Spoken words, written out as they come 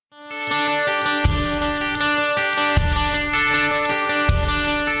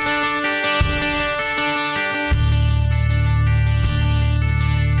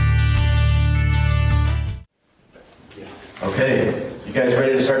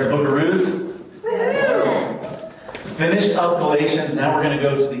start the book of Ruth. Finished up Galatians. Now we're going to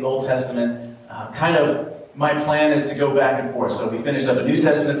go to the Old Testament. My plan is to go back and forth. So we finished up a New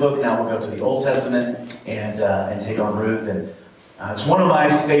Testament book. Now we'll go to the Old Testament and take on Ruth. And it's one of my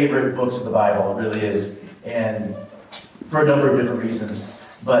favorite books of the Bible. It really is, and for a number of different reasons.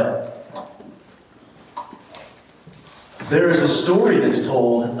 But there is a story that's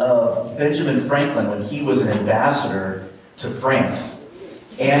told of Benjamin Franklin when he was an ambassador to France.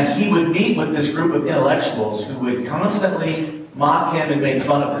 And he would meet with this group of intellectuals who would constantly mock him and make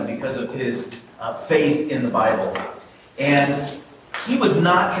fun of him because of his faith in the Bible. And he was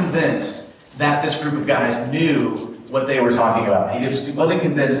not convinced that this group of guys knew what they were talking about. He wasn't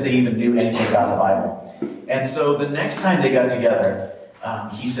convinced they even knew anything about the Bible. And so the next time they got together,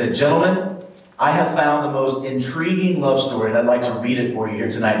 he said, "Gentlemen, I have found the most intriguing love story, and I'd like to read it for you here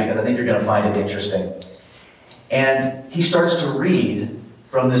tonight because I think you're going to find it interesting." And he starts to read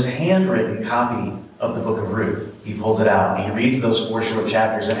from this handwritten copy of the book of Ruth. He pulls it out, and he reads those 4 short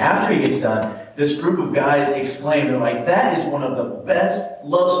chapters. And after he gets done, this group of guys exclaim, they're like, "That is one of the best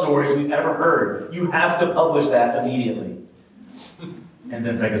love stories we've ever heard. You have to publish that immediately." And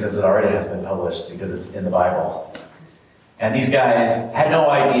then Franklin says it already has been published because it's in the Bible. And these guys had no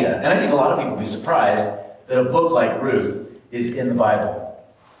idea. And I think a lot of people would be surprised that a book like Ruth is in the Bible.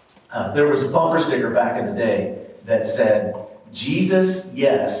 There was a bumper sticker back in the day that said, "Jesus,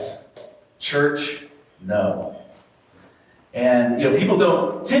 yes. Church, no." And, people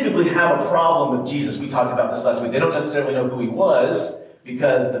don't typically have a problem with Jesus. We talked about this last week. They don't necessarily know who he was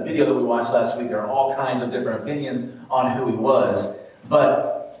because the video that we watched last week, there are all kinds of different opinions on who he was.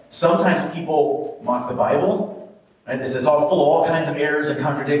 But sometimes people mock the Bible. Right? This is all full of all kinds of errors and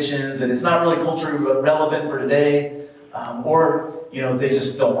contradictions, and it's not really culturally relevant for today. Or they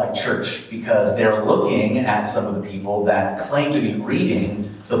just don't like church because they're looking at some of the people that claim to be reading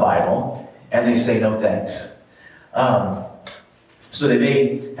the Bible, and they say no thanks. So they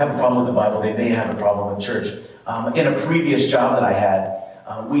may have a problem with the Bible. They may have a problem with church. In a previous job that I had,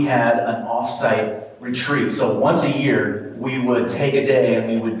 we had an off-site retreat. So once a year, we would take a day and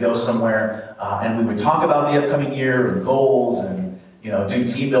we would go somewhere and we would talk about the upcoming year and goals and do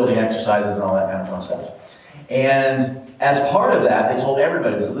team building exercises and all that kind of fun stuff. And as part of that, they told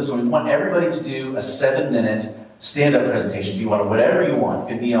everybody, so listen, we want everybody to do a 7-minute stand-up presentation. You want whatever you want. It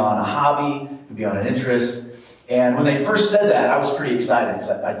could be on a hobby, it could be on an interest. And when they first said that, I was pretty excited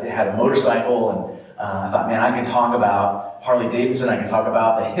because I had a motorcycle and I thought, man, I can talk about Harley-Davidson, I can talk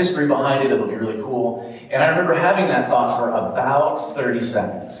about the history behind it, it'll be really cool. And I remember having that thought for about 30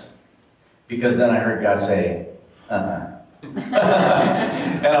 seconds because then I heard God say, and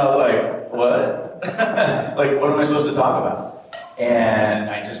I was like, what? Like, what am I supposed to talk about? And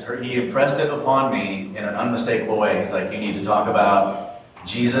I just heard, he impressed it upon me in an unmistakable way. He's like, you need to talk about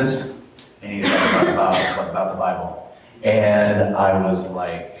Jesus, and you need to talk about the Bible. And I was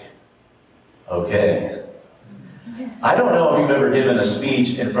like, okay. I don't know if you've ever given a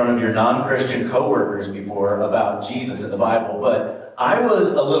speech in front of your non-Christian coworkers before about Jesus in the Bible, but I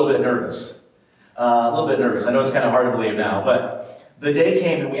was a little bit nervous. I know it's kind of hard to believe now, but the day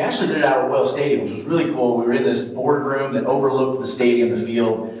came and we actually did it out at Royal Stadium, which was really cool. We were in this boardroom that overlooked the stadium, the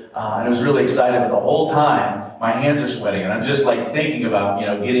field, and it was really exciting. But the whole time, my hands are sweating, and I'm just like thinking about,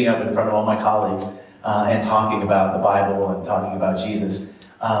 getting up in front of all my colleagues and talking about the Bible and talking about Jesus.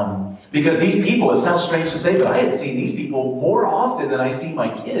 Because these people, it sounds strange to say, but I had seen these people more often than I see my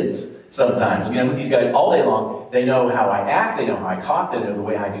kids sometimes. I'm with these guys all day long. They know how I act, they know how I talk, they know the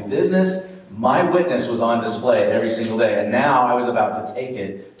way I do business. My witness was on display every single day, and now I was about to take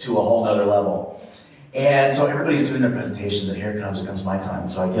it to a whole nother level. And so everybody's doing their presentations, and here it comes my time.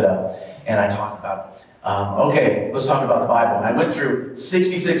 So I get up, and I talk about, okay, let's talk about the Bible. And I went through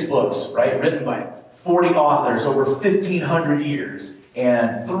 66 books, right, written by 40 authors over 1,500 years,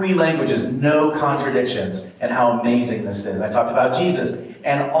 and 3 languages, no contradictions, and how amazing this is. I talked about Jesus,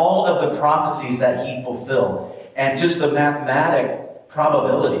 and all of the prophecies that he fulfilled, and just the mathematic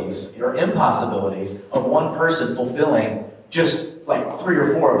probabilities or impossibilities of one person fulfilling just like 3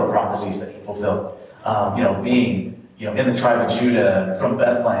 or 4 of the prophecies that he fulfilled. Being in the tribe of Judah and from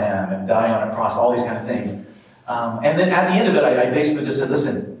Bethlehem and dying on a cross, all these kind of things. And then at the end of it, I basically just said,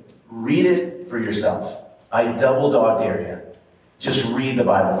 listen, read it for yourself. I double dog dare you. Just read the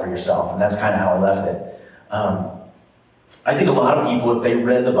Bible for yourself. And that's kind of how I left it. I think a lot of people, if they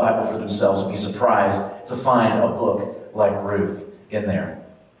read the Bible for themselves, would be surprised to find a book like Ruth in there.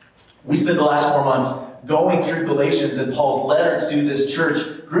 We spent the last 4 months going through Galatians and Paul's letter to this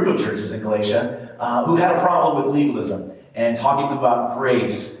group of churches in Galatia, who had a problem with legalism and talking about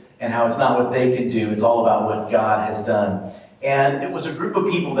grace and how it's not what they can do, it's all about what God has done. And it was a group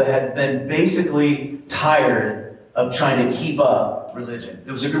of people that had been basically tired of trying to keep up religion.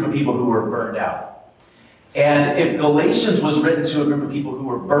 It was a group of people who were burned out. And if Galatians was written to a group of people who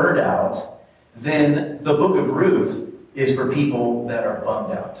were burned out, then the book of Ruth is for people that are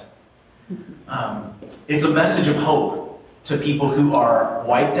bummed out. It's a message of hope to people who are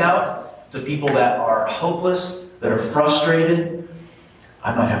wiped out, to people that are hopeless, that are frustrated.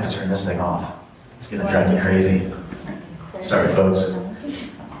 I might have to turn this thing off. It's going to drive me crazy. Sorry, folks.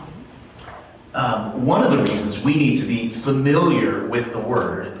 One of the reasons we need to be familiar with the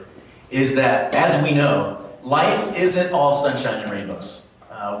Word is that, as we know, life isn't all sunshine and rainbows.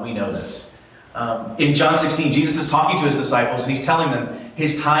 We know this. In John 16, Jesus is talking to his disciples, and he's telling them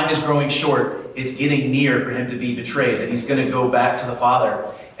his time is growing short. It's getting near for him to be betrayed, that he's going to go back to the Father.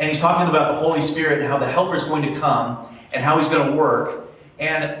 And he's talking about the Holy Spirit and how the Helper is going to come and how he's going to work,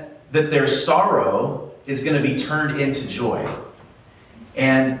 and that their sorrow is going to be turned into joy.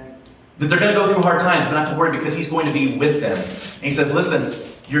 And that they're going to go through hard times, but not to worry, because he's going to be with them. And he says, listen,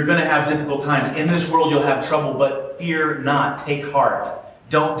 you're going to have difficult times. In this world you'll have trouble, but fear not. Take heart.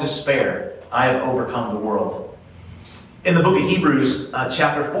 Don't despair. I have overcome the world. In the book of Hebrews,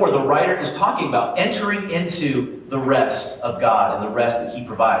 chapter 4, the writer is talking about entering into the rest of God and the rest that he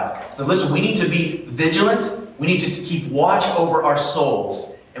provides. So listen, we need to be vigilant. We need to keep watch over our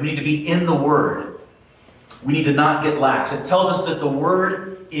souls. And we need to be in the Word. We need to not get lax. It tells us that the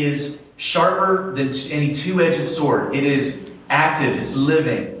Word is sharper than any two-edged sword. It is active. It's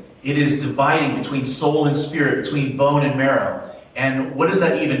living. It is dividing between soul and spirit, between bone and marrow. And what does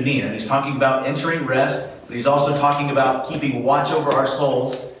that even mean? And he's talking about entering rest, but he's also talking about keeping watch over our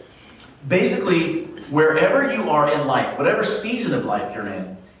souls. Basically, wherever you are in life, whatever season of life you're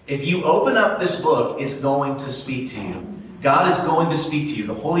in, if you open up this book, it's going to speak to you. God is going to speak to you.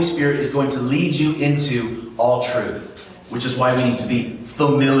 The Holy Spirit is going to lead you into all truth, which is why we need to be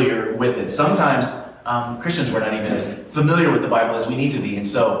familiar with it. Sometimes Christians, we're not even as familiar with the Bible as we need to be. And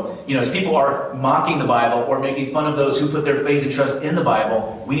so, as people are mocking the Bible or making fun of those who put their faith and trust in the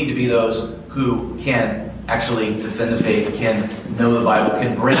Bible, we need to be those who can actually defend the faith, can know the Bible,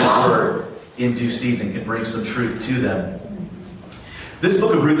 can bring the Word in due season, can bring some truth to them. This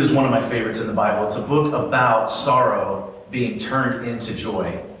book of Ruth is one of my favorites in the Bible. It's a book about sorrow being turned into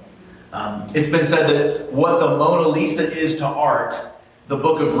joy. It's been said that what the Mona Lisa is to art, the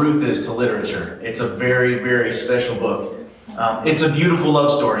book of Ruth is to literature. It's a very, very special book. It's a beautiful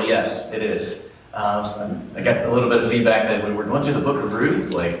love story. Yes, it is. I got a little bit of feedback that when we're going through the book of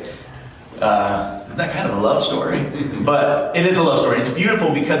Ruth, isn't that kind of a love story? But it is a love story. It's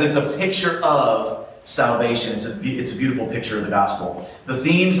beautiful because it's a picture of salvation. It's a beautiful picture of the gospel. The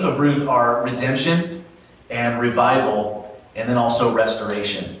themes of Ruth are redemption and revival, and then also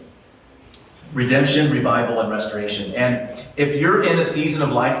restoration. Redemption, revival, and restoration. And if you're in a season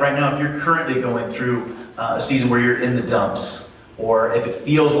of life right now, if you're currently going through a season where you're in the dumps, or if it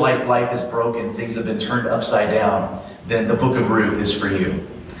feels like life is broken, things have been turned upside down, then the book of Ruth is for you.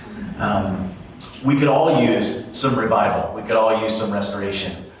 We could all use some revival. We could all use some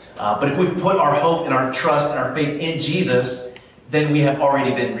restoration. But if we've put our hope and our trust and our faith in Jesus, then we have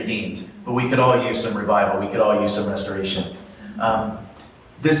already been redeemed. But we could all use some revival. We could all use some restoration.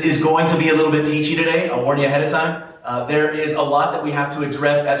 This is going to be a little bit teachy today. I'll warn you ahead of time. There is a lot that we have to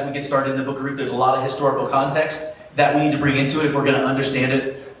address as we get started in the book of Ruth. There's a lot of historical context that we need to bring into it if we're going to understand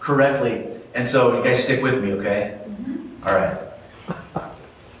it correctly. And so you guys stick with me, okay? Mm-hmm. All right.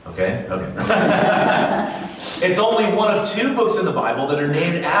 Okay? Okay. It's only one of two books in the Bible that are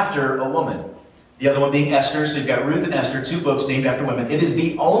named after a woman. The other one being Esther. So you've got Ruth and Esther, two books named after women. It is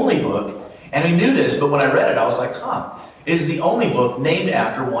the only book, and I knew this, but when I read it, I was like, it is the only book named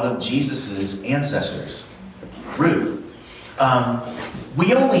after one of Jesus' ancestors, Ruth.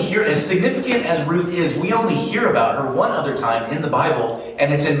 We only hear, as significant as Ruth is, we only hear about her one other time in the Bible,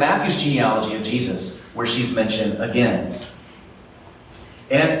 and it's in Matthew's genealogy of Jesus, where she's mentioned again.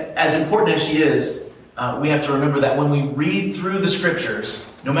 And as important as she is, we have to remember that when we read through the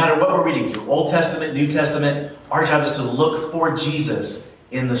scriptures, no matter what we're reading through, Old Testament, New Testament, our job is to look for Jesus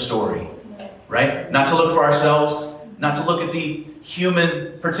in the story, right? Not to look for ourselves, not to look at the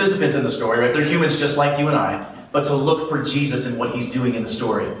human participants in the story, right? They're humans just like you and I, but to look for Jesus and what he's doing in the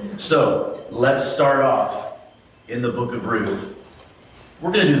story. So let's start off in the book of Ruth.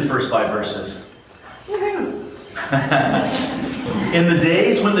 We're going to do the first 5 verses. In the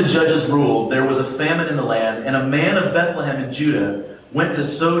days when the judges ruled, there was a famine in the land, and a man of Bethlehem in Judah went to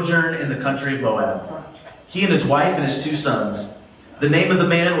sojourn in the country of Moab. He and his wife and his 2 sons. The name of the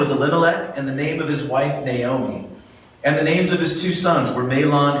man was Elimelech, and the name of his wife Naomi. And the names of his 2 sons were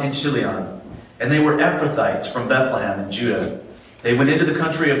Mahlon and Chilion. and they were Ephrathites from Bethlehem in Judah. They went into the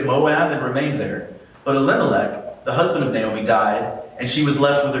country of Moab and remained there. But Elimelech, the husband of Naomi, died, and she was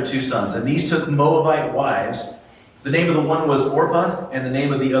left with her 2 sons. And these took Moabite wives. The name of the one was Orpah, and the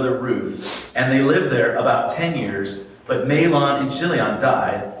name of the other Ruth. And they lived there about 10 years. But Mahlon and Chilion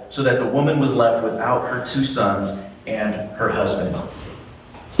died, so that the woman was left without her 2 sons and her husband.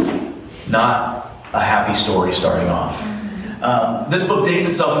 Not a happy story starting off. This book dates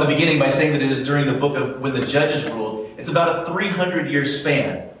itself in the beginning by saying that it is during the book of when the judges ruled. It's about a 300-year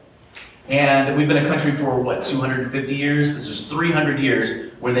span. And we've been a country for, 250 years? This was 300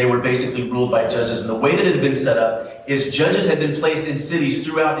 years where they were basically ruled by judges. And the way that it had been set up is judges had been placed in cities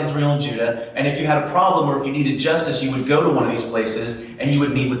throughout Israel and Judah. And if you had a problem or if you needed justice, you would go to one of these places and you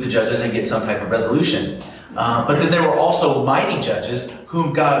would meet with the judges and get some type of resolution. But then there were also mighty judges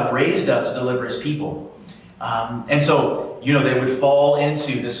whom God raised up to deliver his people. And so, they would fall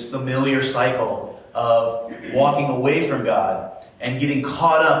into this familiar cycle of walking away from God and getting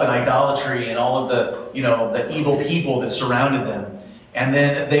caught up in idolatry and all of the evil people that surrounded them. And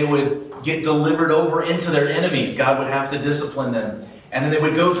then they would get delivered over into their enemies. God would have to discipline them. And then they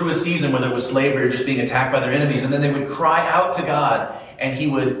would go through a season where there was slavery or just being attacked by their enemies. And then they would cry out to God, and he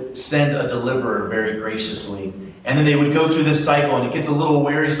would send a deliverer very graciously. And then they would go through this cycle, and it gets a little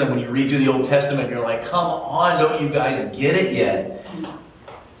wearisome when you read through the Old Testament. You're like, come on, don't you guys get it yet?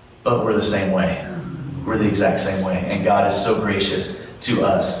 But we're the same way. We're the exact same way. And God is so gracious to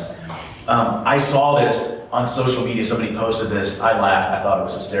us. I saw this on social media. Somebody posted this. I laughed. I thought it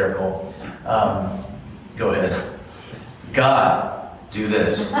was hysterical. Go ahead. God, do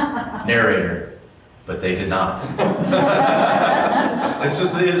this. Narrator. But they did not. This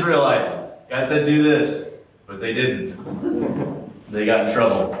was the Israelites. God said, do this. But they didn't. They got in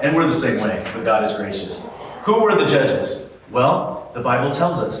trouble. And we're the same way, but God is gracious. Who were the judges? Well, the Bible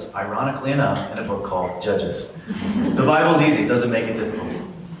tells us, ironically enough, in a book called Judges. The Bible's easy. It doesn't make it difficult.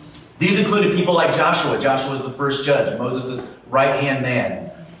 These included people like Joshua. Joshua was the first judge, Moses' right-hand man.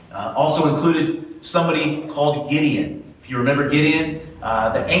 Also included somebody called Gideon. If you remember Gideon,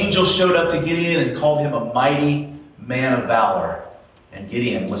 the angel showed up to Gideon and called him a mighty man of valor. And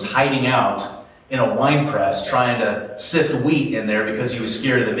Gideon was hiding out in a wine press trying to sift wheat in there because he was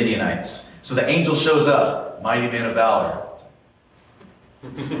scared of the Midianites. So the angel shows up, mighty man of valor.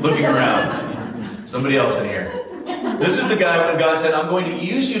 Looking around. Somebody else in here. This is the guy when God said, I'm going to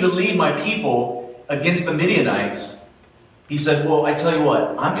use you to lead my people against the Midianites. He said, well, I tell you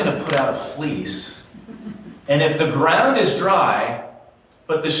what, I'm going to put out a fleece. And if the ground is dry,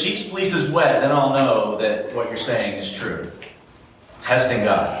 but the sheep's fleece is wet, then I'll know that what you're saying is true. Testing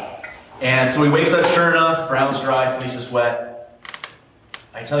God. And so he wakes up, sure enough, ground's dry, fleece is wet.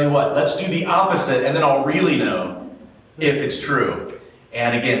 I tell you what, let's do the opposite, and then I'll really know if it's true.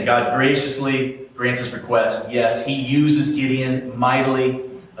 And again, God graciously grants his request. Yes, he uses Gideon mightily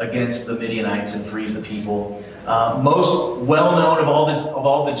against the Midianites and frees the people. Most well-known of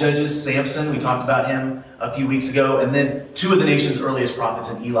all the judges, Samson, we talked about him a few weeks ago, and then 2 of the nation's earliest prophets,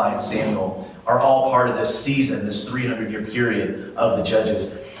 in Eli and Samuel, are all part of this season, this 300-year period of the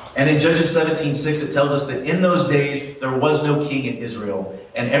judges. And in Judges 17:6, it tells us that in those days there was no king in Israel,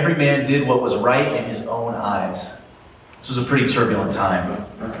 and every man did what was right in his own eyes. This was a pretty turbulent time.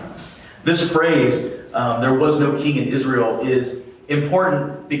 This phrase, there was no king in Israel, is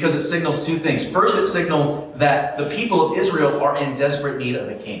important because it signals 2 things. First, it signals that the people of Israel are in desperate need of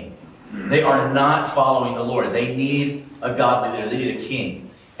a king. They are not following the Lord. They need a godly leader. They need a king.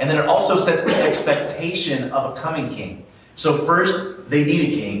 And then it also sets the expectation of a coming king. So first, they need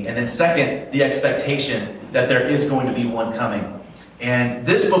a king. And then second, the expectation that there is going to be one coming. And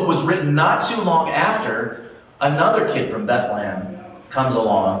this book was written not too long after another kid from Bethlehem comes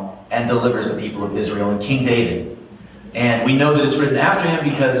along and delivers the people of Israel, and King David. And we know that it's written after him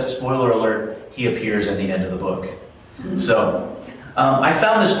because, spoiler alert, he appears at the end of the book. So, I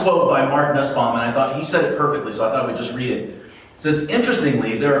found this quote by Mark Nussbaum, and I thought he said it perfectly, so I thought I would just read it. It says,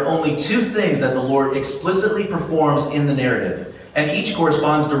 interestingly, there are only 2 things that the Lord explicitly performs in the narrative, and each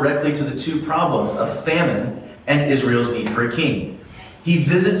corresponds directly to the 2 problems of famine and Israel's need for a king. He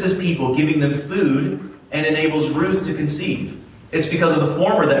visits his people, giving them food, and enables Ruth to conceive. It's because of the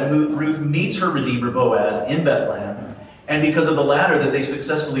former that Ruth meets her Redeemer Boaz in Bethlehem, and because of the latter that they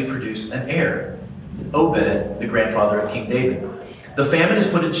successfully produce an heir, Obed, the grandfather of King David. The famine is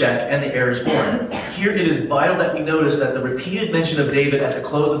put in check, and the heir is born. Here it is vital that we notice that the repeated mention of David at the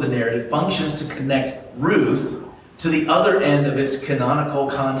close of the narrative functions to connect Ruth to the other end of its canonical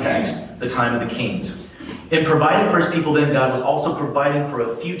context, the time of the kings. In providing for his people, then, God was also providing for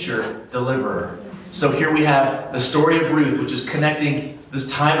a future deliverer. So here we have the story of Ruth, which is connecting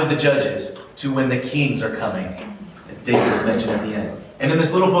this time of the judges to when the kings are coming, that David is mentioned at the end. And in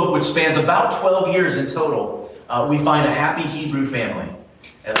this little book, which spans about 12 years in total, we find a happy Hebrew family,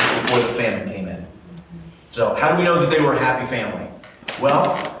 at least before the famine came in. So how do we know that they were a happy family?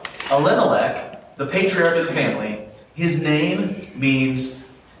 Well, Elimelech, the patriarch of the family, his name means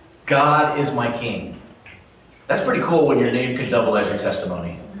God is my king. That's pretty cool when your name could double as your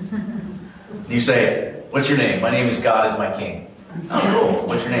testimony. You say, what's your name? My name is God is my king. Oh, cool.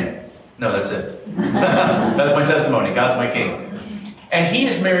 What's your name? No, that's it. That's my testimony. God's my king. And he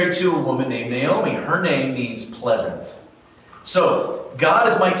is married to a woman named Naomi. Her name means pleasant. So, God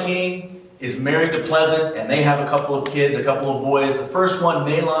is my king, is married to Pleasant, and they have a couple of kids, a couple of boys. The first one,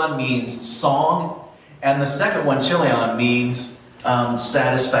 Mahlon, means song, and the second one, Chilion, means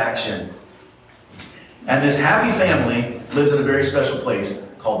satisfaction. And this happy family lives in a very special place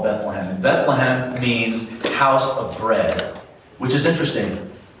called Bethlehem. And Bethlehem means house of bread, which is interesting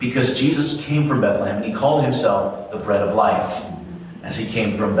because Jesus came from Bethlehem and he called himself the bread of life as he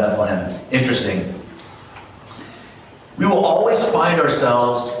came from Bethlehem. Interesting. We will always find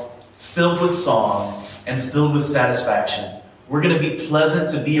ourselves filled with song and filled with satisfaction. We're going to be pleasant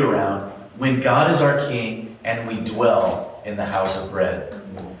to be around when God is our King and we dwell in the house of bread.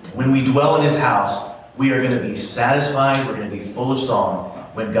 When we dwell in his house, we are going to be satisfied. We're going to be full of song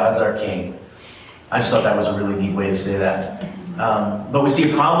when God's our King. I just thought that was a really neat way to say that. But we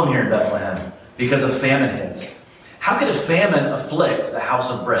see a problem here in Bethlehem because a famine hits. How could a famine afflict the house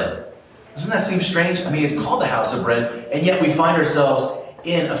of bread? Doesn't that seem strange? I mean, it's called the house of bread, and yet we find ourselves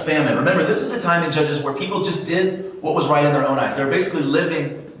in a famine. Remember, this is the time in Judges where people just did what was right in their own eyes. They were basically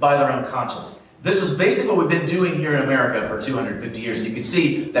living by their own conscience. This is basically what we've been doing here in America for 250 years. And you can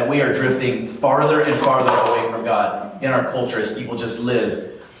see that we are drifting farther and farther away from God in our culture as people just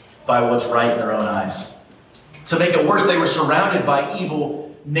live by what's right in their own eyes. To make it worse, they were surrounded by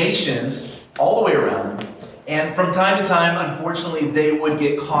evil nations all the way around them. And from time to time, unfortunately, they would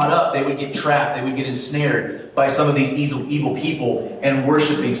get caught up. They would get trapped. They would get ensnared by some of these evil people and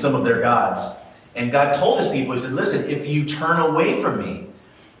worshiping some of their gods. And God told his people, he said, listen, if you turn away from me,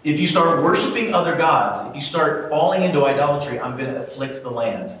 if you start worshiping other gods, if you start falling into idolatry, I'm going to afflict the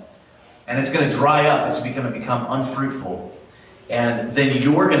land. And it's going to dry up. It's going to become unfruitful. And then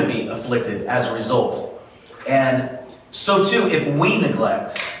you're going to be afflicted as a result. And so too, if we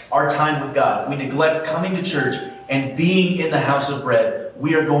neglect our time with God, if we neglect coming to church and being in the house of bread,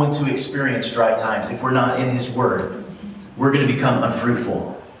 we are going to experience dry times. If we're not in his word, we're going to become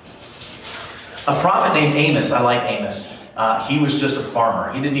unfruitful. A prophet named Amos, I like Amos. He was just a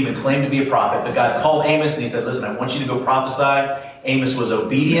farmer. He didn't even claim to be a prophet, but God called Amos and he said, listen, I want you to go prophesy. Amos was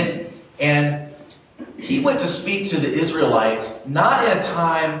obedient, and he went to speak to the Israelites, not in a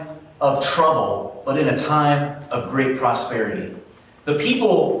time of trouble, but in a time of great prosperity. The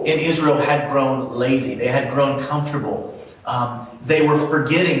people in Israel had grown lazy. They had grown comfortable. They were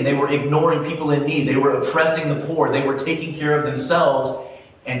forgetting. They were ignoring people in need. They were oppressing the poor. They were taking care of themselves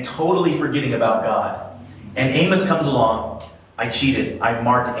and totally forgetting about God. And Amos comes along. I cheated. I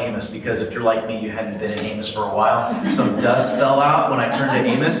marked Amos because if you're like me, you hadn't been in Amos for a while. Some dust fell out when I turned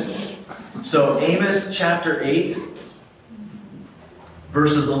to Amos. So Amos chapter 8,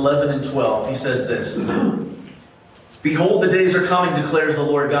 verses 11 and 12, he says this. Behold, the days are coming, declares the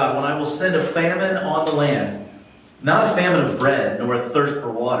Lord God, when I will send a famine on the land, not a famine of bread, nor a thirst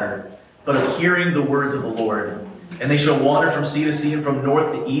for water, but of hearing the words of the Lord. And they shall wander from sea to sea and from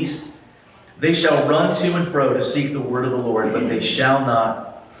north to east. They shall run to and fro to seek the word of the Lord, but they shall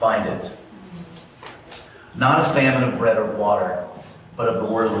not find it. Not a famine of bread or water, but of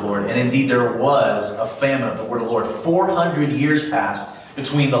the word of the Lord. And indeed, there was a famine of the word of the Lord. 400 years passed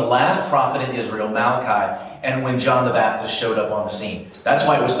between the last prophet in Israel, Malachi, and when John the Baptist showed up on the scene. That's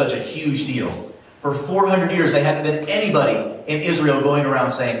why it was such a huge deal. For 400 years, there hadn't been anybody in Israel going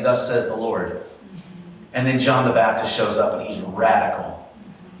around saying, thus says the Lord. And then John the Baptist shows up and he's radical,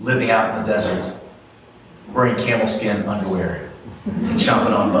 living out in the desert, wearing camel skin underwear, and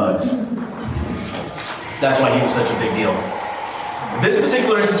chomping on bugs. That's why he was such a big deal. In this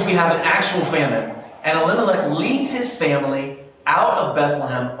particular instance, we have an actual famine, and Elimelech leads his family out of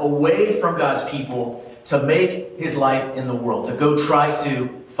Bethlehem, away from God's people, to make his life in the world, to go try to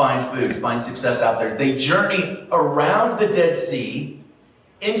find food, find success out there. They journey around the Dead Sea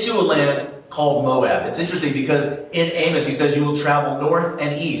into a land called Moab. It's interesting because in Amos he says you will travel north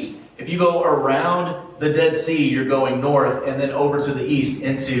and east. If you go around the Dead Sea, you're going north and then over to the east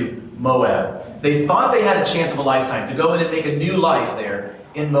into Moab. They thought they had a chance of a lifetime to go in and make a new life there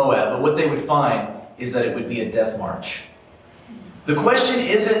in Moab, but what they would find is that it would be a death march. The question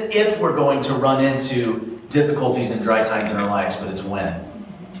isn't if we're going to run into difficulties and dry times in our lives, but it's when.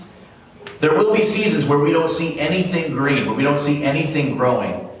 There will be seasons where we don't see anything green, where we don't see anything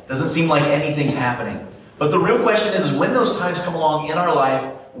growing. Doesn't seem like anything's happening. But the real question is when those times come along in our life,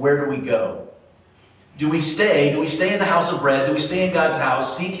 where do we go? Do we stay? Do we stay in the house of bread? Do we stay in God's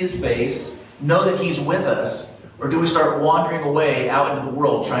house, seek His face, know that He's with us? Or do we start wandering away out into the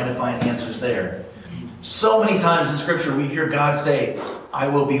world trying to find answers there? So many times in Scripture we hear God say, I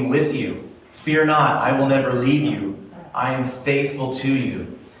will be with you. Fear not, I will never leave you. I am faithful to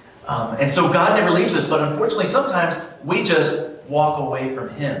you. And so God never leaves us, but unfortunately sometimes we just walk away from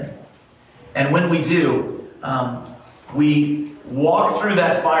Him. And when we do, we walk through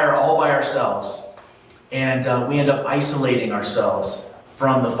that fire all by ourselves. And we end up isolating ourselves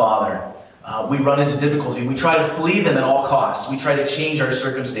from the Father. We run into difficulty. We try to flee them at all costs. We try to change our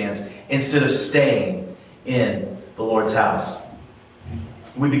circumstance instead of staying in the Lord's house.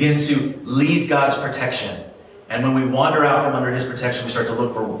 We begin to leave God's protection. And when we wander out from under His protection, we start to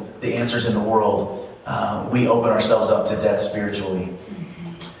look for the answers in the world. We open ourselves up to death spiritually.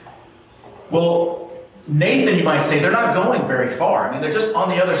 Well, Nathan, you might say, they're not going very far. I mean, they're just on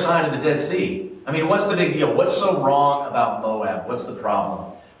the other side of the Dead Sea. I mean, what's the big deal? What's so wrong about Moab? What's the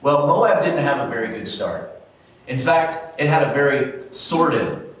problem? Well, Moab didn't have a very good start. In fact, it had a very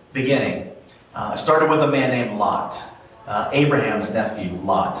sordid beginning. It started with a man named Lot, Abraham's nephew,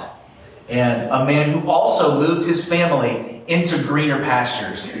 Lot. And a man who also moved his family into greener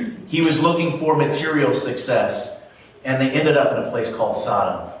pastures. He was looking for material success, and they ended up in a place called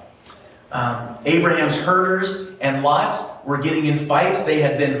Sodom. Abraham's herders and Lot's were getting in fights. They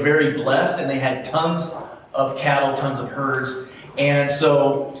had been very blessed, and they had tons of cattle, tons of herds. And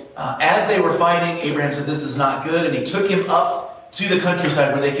so as they were fighting, Abraham said, this is not good. And he took him up to the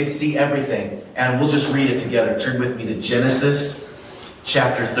countryside where they could see everything. And we'll just read it together. Turn with me to Genesis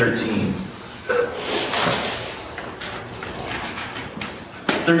chapter 13.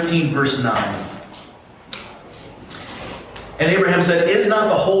 13 verse 9. And Abraham said, is not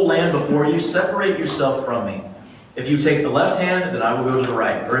the whole land before you? Separate yourself from me. If you take the left hand, then I will go to the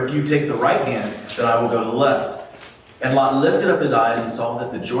right. Or if you take the right hand, then I will go to the left. And Lot lifted up his eyes and saw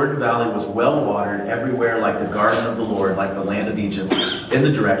that the Jordan Valley was well watered everywhere like the garden of the Lord, like the land of Egypt, in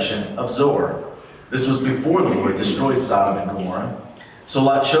the direction of Zoar. This was before the Lord destroyed Sodom and Gomorrah. So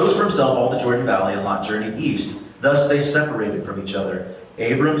Lot chose for himself all the Jordan Valley, and Lot journeyed east. Thus they separated from each other.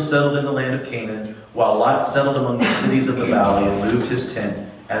 Abram settled in the land of Canaan, while Lot settled among the cities of the valley and moved his tent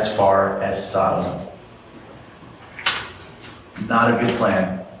as far as Sodom. Not a good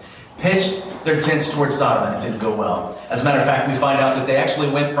plan. Pitched their tents towards Sodom, and it didn't go well. As a matter of fact, we find out that they actually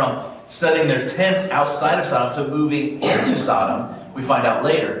went from setting their tents outside of Sodom to moving into Sodom. We find out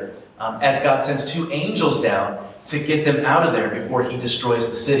later, as God sends two angels down to get them out of there before He destroys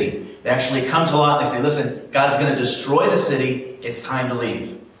the city. They actually come to Lot and they say, listen, God's going to destroy the city. It's time to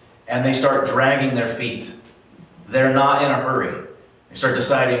leave. And they start dragging their feet. They're not in a hurry. They start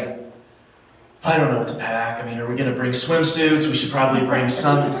deciding, I don't know what to pack. I mean, are we going to bring swimsuits? We should probably bring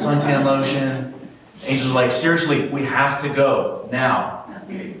suntan lotion. Angels are like, seriously, we have to go now.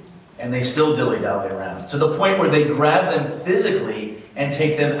 And they still dilly-dally around. To the point where they grab them physically and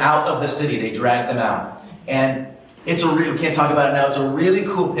take them out of the city. They drag them out. And it's we can't talk about it now. It's a really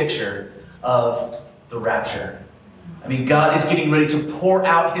cool picture of the rapture. I mean, God is getting ready to pour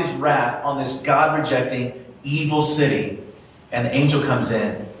out His wrath on this God-rejecting, evil city. And the angel comes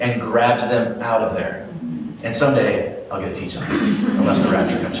in and grabs them out of there. And someday, I'll get to teach them. Unless the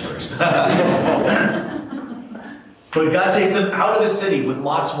rapture comes first. But God takes them out of the city with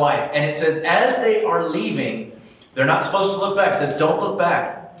Lot's wife. And it says, as they are leaving, they're not supposed to look back. It says, don't look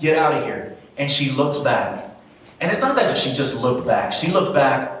back. Get out of here. And she looks back. And it's not that she just looked back. She looked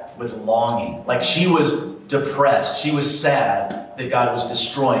back with longing. Like she was depressed. She was sad that God was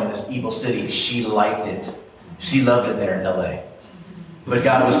destroying this evil city. She liked it. She loved it there in LA. But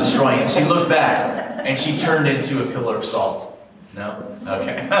God was destroying it. She looked back and she turned into a pillar of salt. No?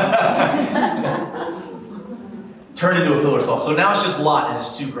 Okay. Turned into a pillar of salt. So now it's just Lot and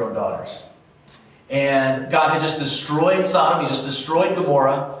his two grown daughters. And God had just destroyed Sodom. He just destroyed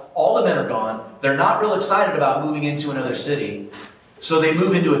Gomorrah. All the men are gone. They're not real excited about moving into another city. So they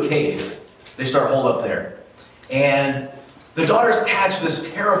move into a cave. They start holed up there. And the daughters hatch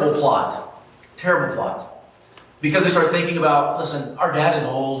this terrible plot. Terrible plot. Because they start thinking about, listen, our dad is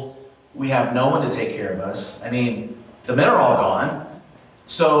old. We have no one to take care of us. I mean, the men are all gone.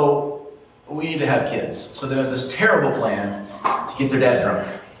 So we need to have kids. So they have this terrible plan to get their dad drunk.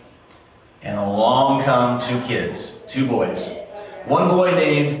 And along come two kids, two boys. One boy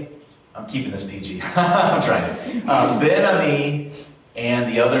named, I'm keeping this PG, I'm trying to, Ben-Ami,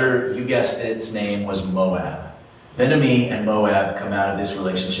 and the other, you guessed it, his name was Moab. Ben-Ami and Moab come out of this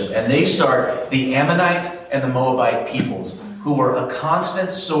relationship, and they start the Ammonite and the Moabite peoples, who were a constant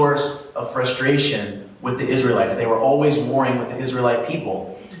source of frustration with the Israelites. They were always warring with the Israelite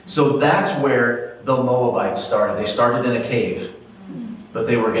people. So that's where the Moabites started. They started in a cave, but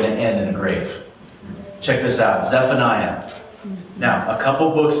they were going to end in a grave. Check this out, Zephaniah. Now, a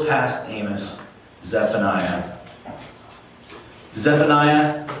couple books past Amos, Zephaniah.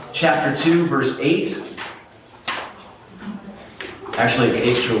 Zephaniah chapter 2, verse 8. Actually, it's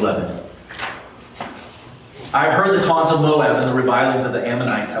 8 through 11. I've heard the taunts of Moab and the revilings of the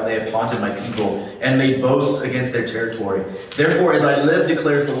Ammonites, how they have taunted my people and made boasts against their territory. Therefore, as I live,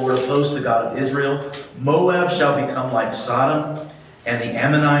 declares the Lord of hosts, the God of Israel, Moab shall become like Sodom, and the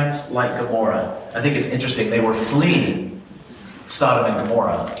Ammonites like Gomorrah. I think it's interesting. They were fleeing Sodom and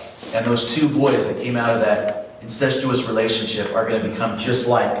Gomorrah. And those two boys that came out of that incestuous relationship are going to become just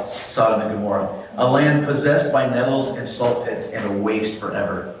like Sodom and Gomorrah. A land possessed by nettles and salt pits and a waste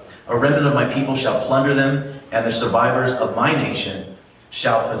forever. A remnant of my people shall plunder them, and the survivors of my nation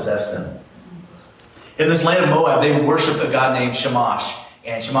shall possess them. In this land of Moab, they worshiped a god named Shamash.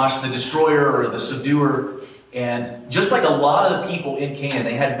 And Shamash, the destroyer or the subduer. And just like a lot of the people in Canaan,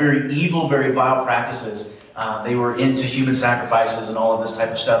 they had very evil, very vile practices. They were into human sacrifices and all of this type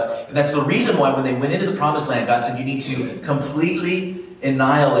of stuff. And that's the reason why when they went into the promised land, God said, you need to completely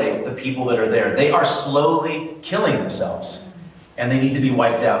annihilate the people that are there. They are slowly killing themselves. And they need to be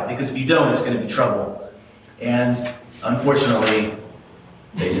wiped out. Because if you don't, it's going to be trouble. And unfortunately,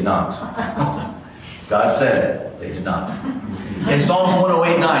 they did not. God said they did not. In Psalms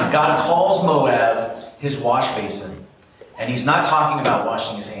 108:9, God calls Moab his wash basin. And he's not talking about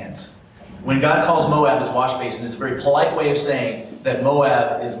washing his hands. When God calls Moab his wash basin, it's a very polite way of saying that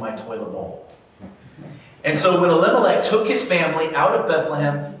Moab is my toilet bowl. And so when Elimelech took his family out of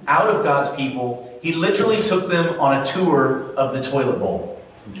Bethlehem, out of God's people, he literally took them on a tour of the toilet bowl.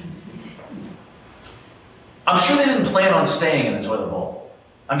 I'm sure they didn't plan on staying in the toilet bowl.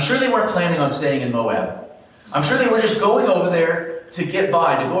 I'm sure they weren't planning on staying in Moab. I'm sure they were just going over there to get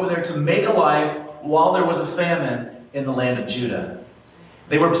by, to go over there to make a life while there was a famine in the land of Judah.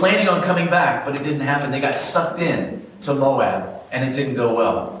 They were planning on coming back, but it didn't happen. They got sucked in to Moab, and it didn't go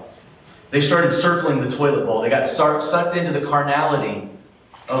well. They started circling the toilet bowl. They got sucked into the carnality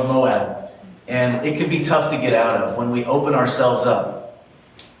of Moab. And it can be tough to get out of when we open ourselves up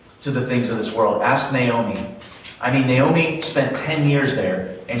to the things of this world. Ask Naomi. I mean, Naomi spent 10 years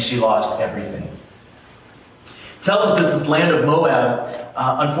there, and she lost everything. It tells us that this land of Moab,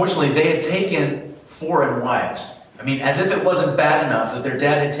 unfortunately, they had taken foreign wives. I mean, as if it wasn't bad enough that their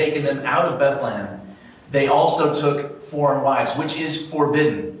dad had taken them out of Bethlehem, they also took foreign wives, which is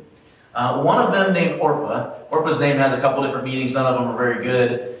forbidden. One of them named Orpah. Orpah's name has a couple different meanings. None of them are very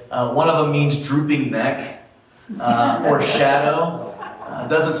good. One of them means drooping neck or shadow.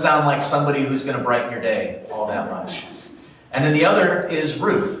 Doesn't sound like somebody who's going to brighten your day all that much. And then the other is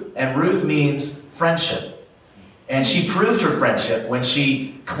Ruth. And Ruth means friendship. And she proved her friendship when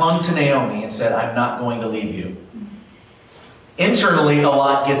she clung to Naomi and said, I'm not going to leave you. Internally, a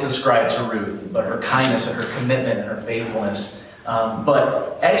lot gets ascribed to Ruth, but her kindness and her commitment and her faithfulness.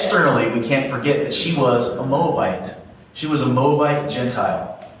 But externally, we can't forget that she was a Moabite. She was a Moabite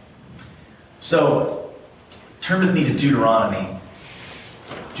Gentile. So, turn with me to Deuteronomy.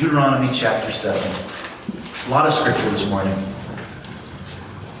 Deuteronomy chapter 7. A lot of scripture this morning.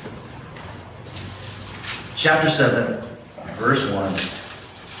 Chapter 7, verse 1.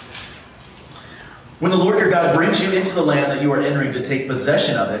 When the Lord your God brings you into the land that you are entering to take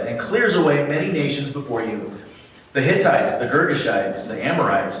possession of it and clears away many nations before you, the Hittites, the Girgashites, the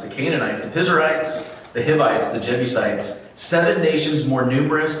Amorites, the Canaanites, the Pizerites, the Hivites, the Jebusites, 7 nations more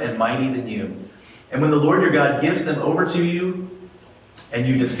numerous and mighty than you. And when the Lord your God gives them over to you, and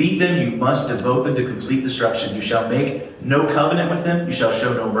you defeat them, you must devote them to complete destruction. You shall make no covenant with them. You shall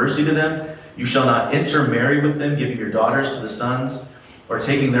show no mercy to them. You shall not intermarry with them, giving your daughters to the sons, or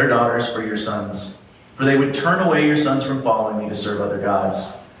taking their daughters for your sons. For they would turn away your sons from following me to serve other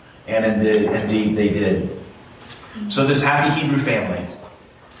gods. And indeed they did. So this happy Hebrew family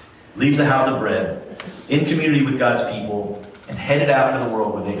leaves the house of bread in community with God's people and headed out into the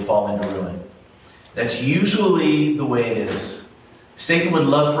world where they'd fall into ruin. That's usually the way it is. Satan would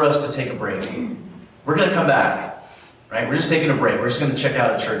love for us to take a break. We're going to come back, right? We're just taking a break. We're just going to check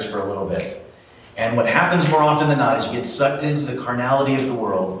out a church for a little bit. And what happens more often than not is you get sucked into the carnality of the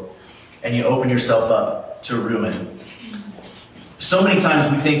world and you open yourself up to ruin. So many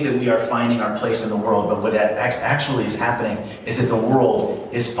times we think that we are finding our place in the world, but what actually is happening is that the world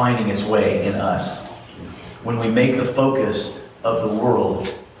is finding its way in us. When we make the focus of the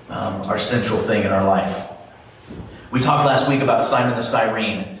world our central thing in our life. We talked last week about Simon the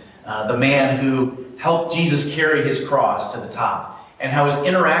Cyrene, the man who helped Jesus carry his cross to the top, and how his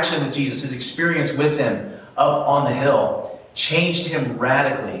interaction with Jesus, his experience with him up on the hill, changed him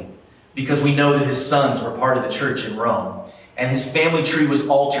radically, because we know that his sons were part of the church in Rome, and his family tree was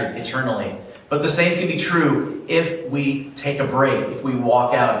altered eternally. But the same can be true if we take a break, if we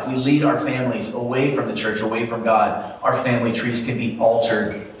walk out, if we lead our families away from the church, away from God. Our family trees can be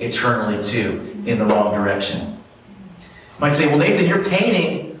altered eternally too, in the wrong direction. You might say, well, Nathan, you're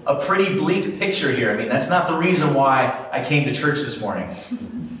painting a pretty bleak picture here. I mean, that's not the reason why I came to church this morning.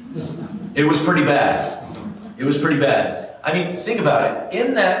 It was pretty bad. It was pretty bad. I mean, think about it.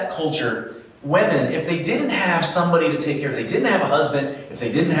 In that culture, women, if they didn't have somebody to take care of, if they didn't have a husband, if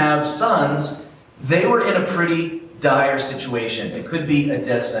they didn't have sons, they were in a pretty dire situation. It could be a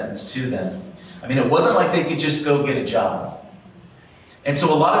death sentence to them. I mean, it wasn't like they could just go get a job. And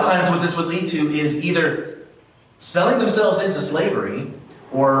so a lot of times what this would lead to is either selling themselves into slavery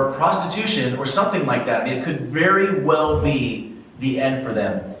or prostitution or something like that. I mean, it could very well be the end for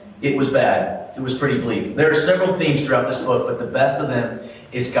them. It was bad. It was pretty bleak. There are several themes throughout this book, but the best of them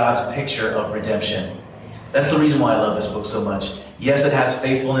is God's picture of redemption. That's the reason why I love this book so much. Yes, it has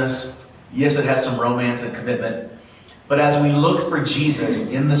faithfulness. Yes, it has some romance and commitment. But as we look for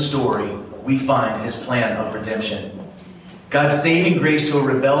Jesus in the story, we find his plan of redemption. God's saving grace to a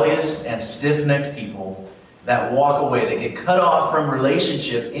rebellious and stiff-necked people that walk away. They get cut off from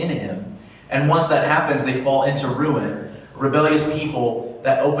relationship in him. And once that happens, they fall into ruin. Rebellious people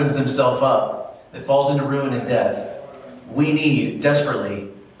that opens themselves up, that falls into ruin and death. We need, desperately,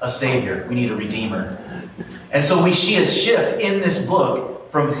 a Savior. We need a Redeemer. And so we see a shift in this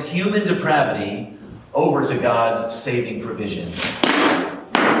book from human depravity over to God's saving provision.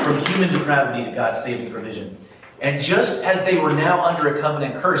 From human depravity to God's saving provision. And just as they were now under a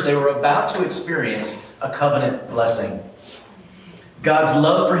covenant curse, they were about to experience a covenant blessing. God's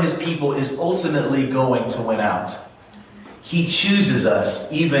love for his people is ultimately going to win out. He chooses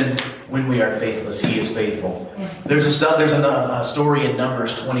us even when we are faithless. He is faithful. There's a story in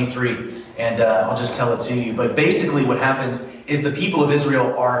Numbers 23, and I'll just tell it to you. But basically what happens is the people of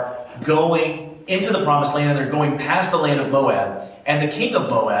Israel are going into the promised land, and they're going past the land of Moab. And the king of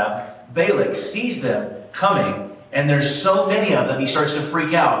Moab, Balak, sees them coming, and there's so many of them, he starts to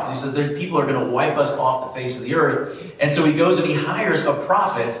freak out, because he says, "There's people are going to wipe us off the face of the earth." And so he goes and he hires a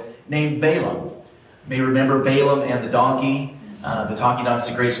prophet named Balaam. You may remember Balaam and the donkey. The talking donkey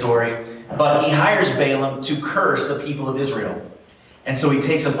is a great story. But he hires Balaam to curse the people of Israel. And so he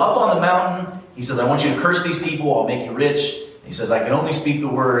takes them up on the mountain. He says, "I want you to curse these people. I'll make you rich." He says, "I can only speak the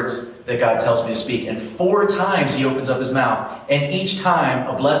words that God tells me to speak." And 4 times he opens up his mouth. And each time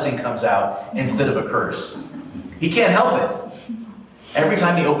a blessing comes out instead of a curse. He can't help it. Every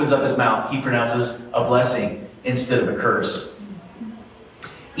time he opens up his mouth, he pronounces a blessing instead of a curse.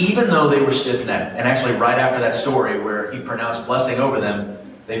 Even though they were stiff-necked, and actually right after that story where he pronounced blessing over them,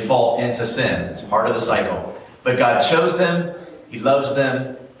 they fall into sin. It's part of the cycle. But God chose them. He loves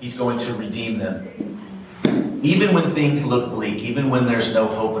them. He's going to redeem them. Even when things look bleak, even when there's no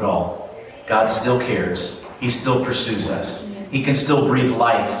hope at all, God still cares. He still pursues us. He can still breathe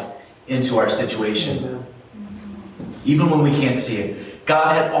life into our situation. Even when we can't see it.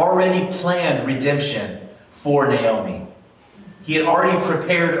 God had already planned redemption for Naomi. He had already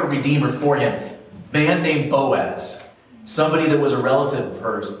prepared a redeemer for him. A man named Boaz, somebody that was a relative of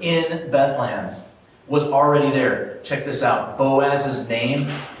hers in Bethlehem, was already there. Check this out. Boaz's name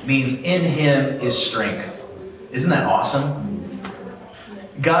means "in him is strength." Isn't that awesome?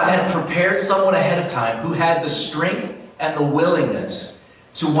 God had prepared someone ahead of time who had the strength and the willingness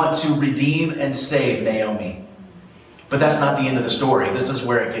to want to redeem and save Naomi. But that's not the end of the story. This is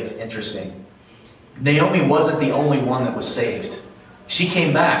where it gets interesting. Naomi wasn't the only one that was saved. She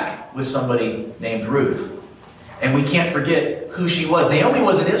came back with somebody named Ruth. And we can't forget who she was. Naomi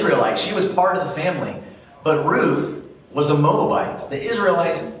was an Israelite. She was part of the family. But Ruth was a Moabite. The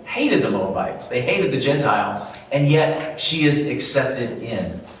Israelites hated the Moabites. They hated the Gentiles. And yet she is accepted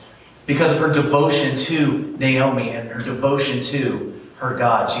in because of her devotion to Naomi and her devotion to her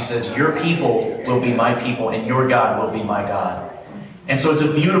God. She says, "Your people will be my people and your God will be my God." And so it's a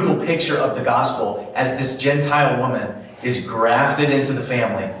beautiful picture of the gospel as this Gentile woman is grafted into the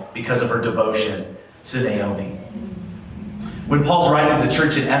family because of her devotion to Naomi. When Paul's writing to the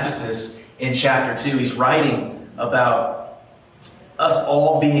church in Ephesus in chapter 2, he's writing about us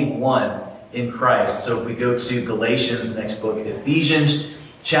all being one in Christ. So if we go to Galatians, the next book, Ephesians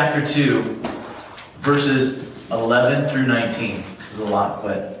chapter 2, verses 11 through 19. This is a lot,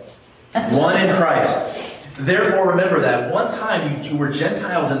 but one in Christ. "Therefore remember that one time you were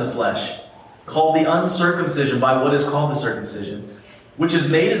Gentiles in the flesh, called the uncircumcision by what is called the circumcision, which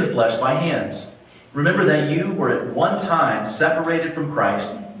is made in the flesh by hands. Remember that you were at one time separated from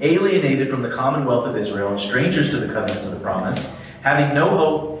Christ, alienated from the commonwealth of Israel, and strangers to the covenants of the promise, having no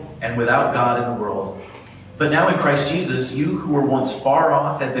hope and without God in the world. But now in Christ Jesus, you who were once far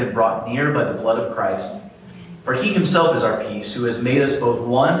off have been brought near by the blood of Christ. For he himself is our peace, who has made us both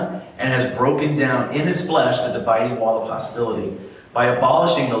one and has broken down in his flesh a dividing wall of hostility, by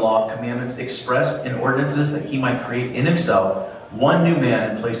abolishing the law of commandments expressed in ordinances, that he might create in himself one new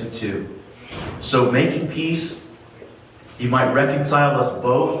man in place of two. So making peace, he might reconcile us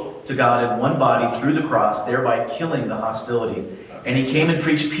both to God in one body through the cross, thereby killing the hostility. And he came and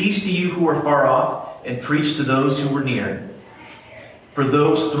preached peace to you who were far off, and preached to those who were near. For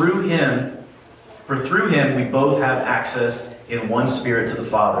through him we both have access in one Spirit to the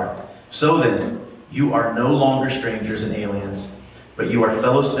Father. So then, you are no longer strangers and aliens, but you are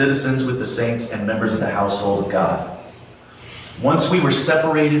fellow citizens with the saints and members of the household of God. Once we were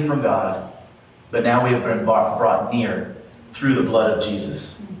separated from God, but now we have been brought near through the blood of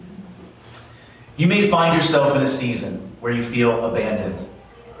Jesus. You may find yourself in a season where you feel abandoned,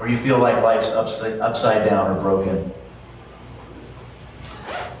 where you feel like life's upside down or broken.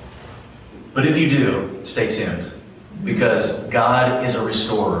 But if you do, stay tuned, because God is a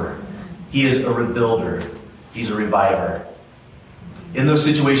restorer. He is a rebuilder. He's a reviver. In those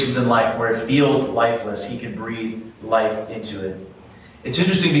situations in life where it feels lifeless, he can breathe life into it. It's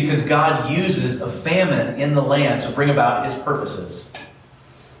interesting because God uses a famine in the land to bring about his purposes.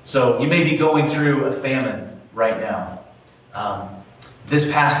 So you may be going through a famine right now. This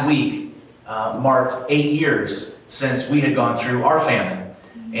past week marked 8 years since we had gone through our famine,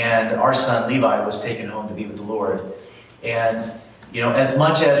 and our son Levi was taken home to be with the Lord. And as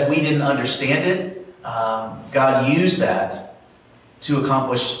much as we didn't understand it, God used that to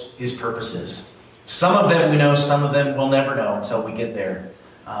accomplish his purposes. Some of them we know, some of them we'll never know until we get there.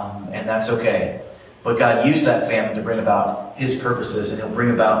 And that's okay. But God used that famine to bring about his purposes, and he'll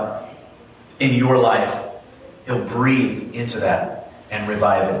bring about in your life, he'll breathe into that and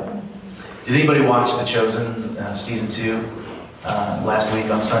revive it. Did anybody watch The Chosen season 2 last week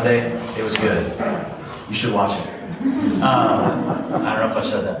on Sunday? It was good. You should watch it. I don't know if I've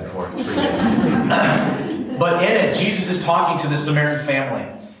said that before. It's pretty good. But in it, Jesus is talking to the Samaritan family.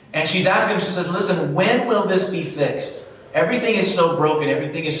 And she's asking him, she says, listen, when will this be fixed? Everything is so broken.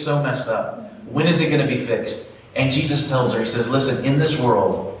 Everything is so messed up. When is it going to be fixed? And Jesus tells her, he says, listen, in this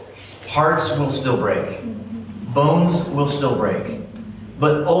world, hearts will still break. Bones will still break.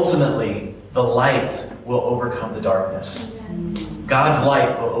 But ultimately, the light will overcome the darkness. God's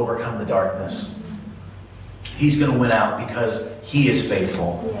light will overcome the darkness. He's going to win out because he is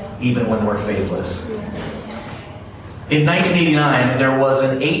faithful, even when we're faithless. In 1989, there was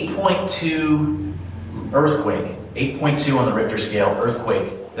an 8.2 earthquake, 8.2 on the Richter scale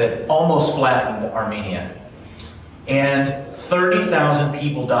earthquake that almost flattened Armenia. And 30,000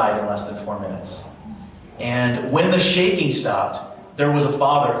 people died in less than 4 minutes. And when the shaking stopped, there was a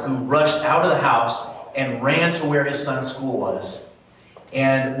father who rushed out of the house and ran to where his son's school was.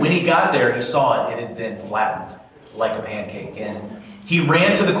 And when he got there, he saw it had been flattened like a pancake. And he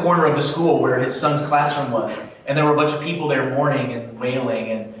ran to the corner of the school where his son's classroom was. And there were a bunch of people there mourning and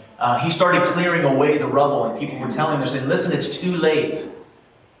wailing. And he started clearing away the rubble. And people were telling him, they're saying, listen, it's too late.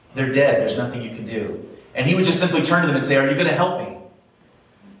 They're dead. There's nothing you can do. And he would just simply turn to them and say, are you going to help me?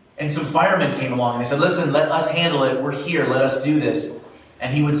 And some firemen came along and they said, listen, let us handle it. We're here. Let us do this.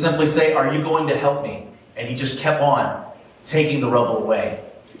 And he would simply say, are you going to help me? And he just kept on taking the rubble away.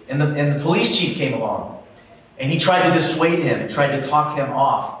 And the police chief came along. And he tried to dissuade him and tried to talk him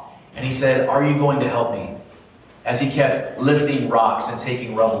off. And he said, are you going to help me? As he kept lifting rocks and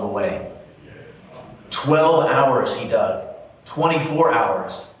taking rubble away. 12 hours he dug. 24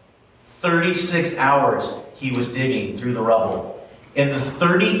 hours. 36 hours he was digging through the rubble. In the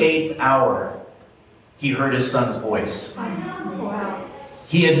 38th hour, he heard his son's voice. Wow.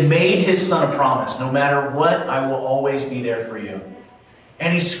 He had made his son a promise. No matter what, I will always be there for you.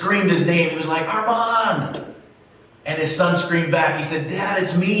 And he screamed his name. He was like, Armand! And his son screamed back. He said, Dad,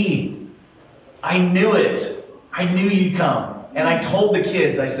 it's me. I knew it. I knew you'd come. And I told the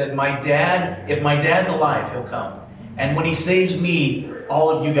kids, I said, if my dad's alive, he'll come. And when he saves me, all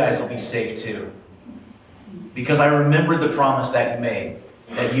of you guys will be saved too. Because I remembered the promise that you made,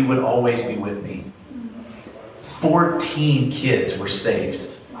 that you would always be with me. 14 kids were saved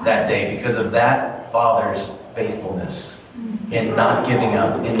that day because of that father's faithfulness in not giving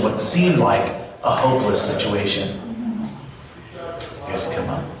up in what seemed like a hopeless situation. You guys come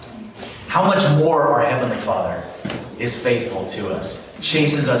on. How much more our Heavenly Father is faithful to us,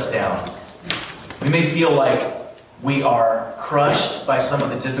 chases us down, We may feel like we are crushed by some of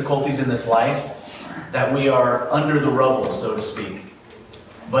the difficulties in this life, that we are under the rubble, so to speak.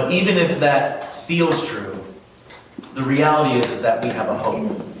 But even if that feels true, the reality is that we have a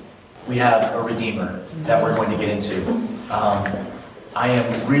hope. We have a Redeemer that we're going to get into. I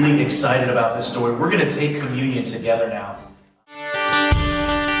am really excited about this story. We're going to take communion together now.